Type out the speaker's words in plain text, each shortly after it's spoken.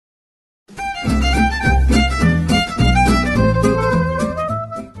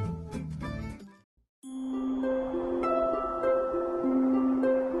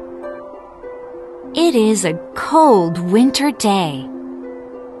It is a cold winter day.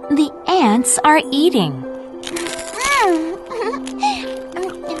 The ants are eating.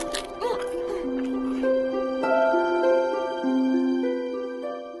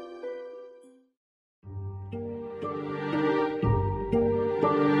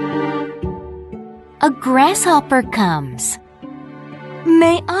 A grasshopper comes.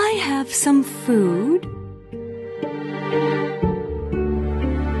 May I have some food?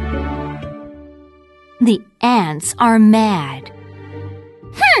 The ants are mad.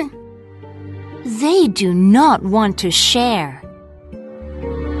 They do not want to share.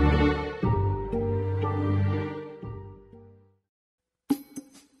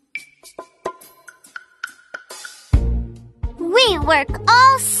 We work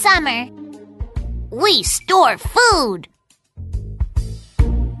all summer. We store food.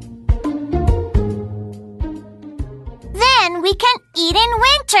 Then we can eat in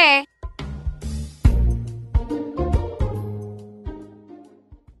winter.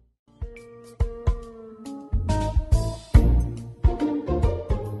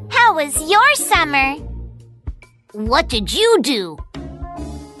 How was your summer? What did you do?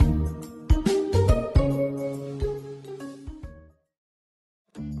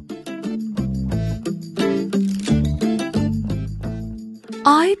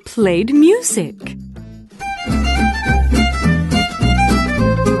 I played music.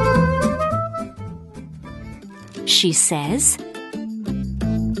 She says.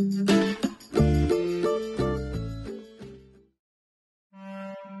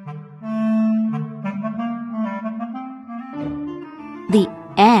 The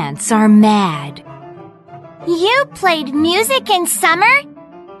ants are mad. You played music in summer?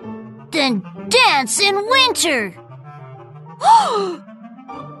 Then dance in winter.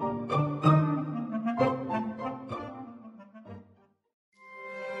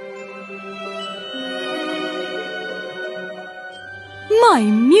 My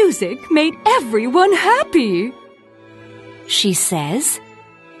music made everyone happy, she says.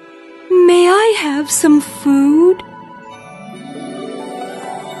 May I have some food?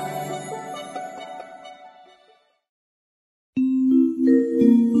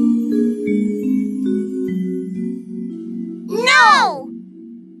 No!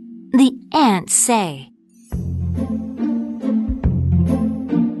 The ants say.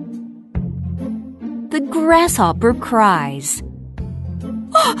 The grasshopper cries.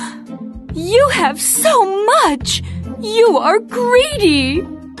 You have so much! You are greedy!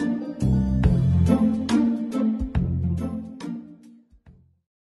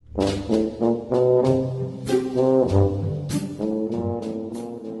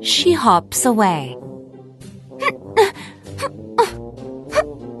 She hops away.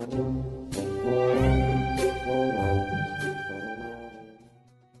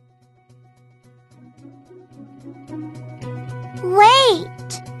 Wait!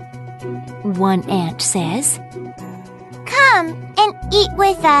 One ant says. Come and eat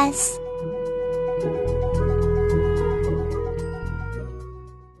with us.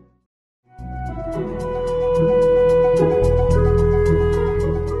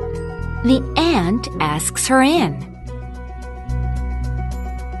 The ant asks her in.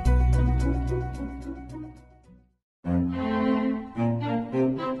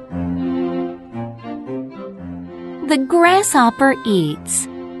 The grasshopper eats.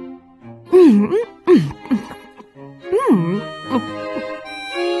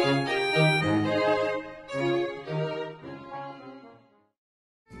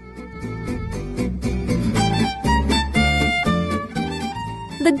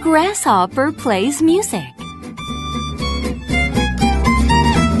 The grasshopper plays music.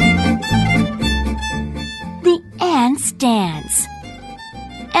 The ants dance.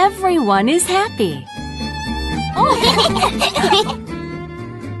 Everyone is happy.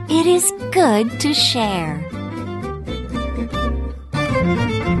 It is good to share.